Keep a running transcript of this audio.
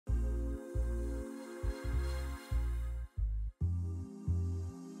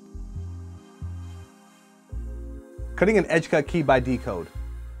Cutting an edge cut key by decode.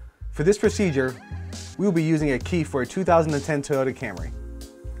 For this procedure, we will be using a key for a 2010 Toyota Camry.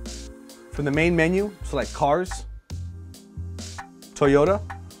 From the main menu, select Cars, Toyota,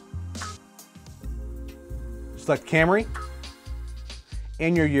 select Camry,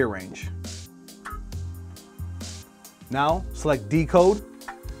 and your year range. Now, select Decode,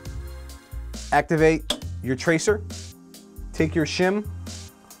 activate your tracer, take your shim,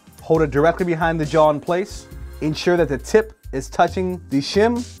 hold it directly behind the jaw in place, ensure that the tip is touching the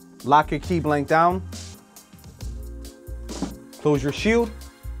shim, lock your key blank down, close your shield,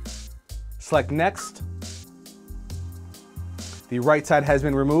 select Next. The right side has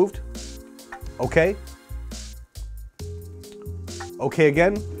been removed. OK. OK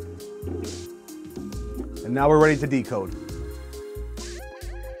again. And now we're ready to decode.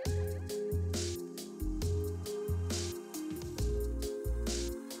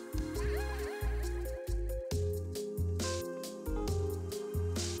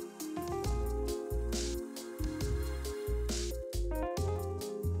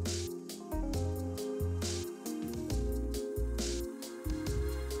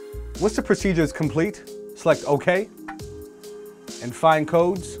 Once the procedure is complete, select OK and find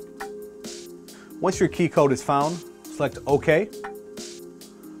codes. Once your key code is found, select OK,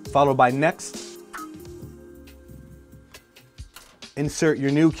 followed by Next. Insert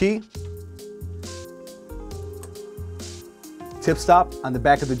your new key. Tip stop on the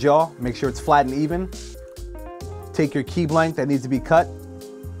back of the jaw, make sure it's flat and even. Take your key blank that needs to be cut.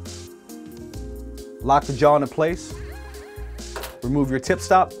 Lock the jaw into place. Remove your tip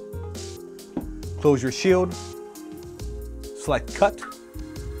stop. Close your shield. Select Cut.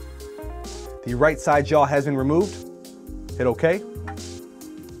 The right side jaw has been removed. Hit OK.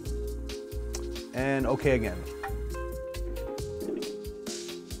 And OK again.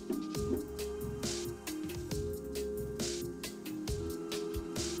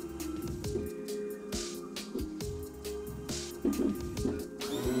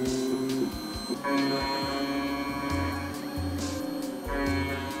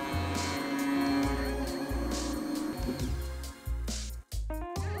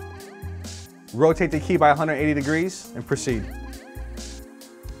 Rotate the key by 180 degrees and proceed.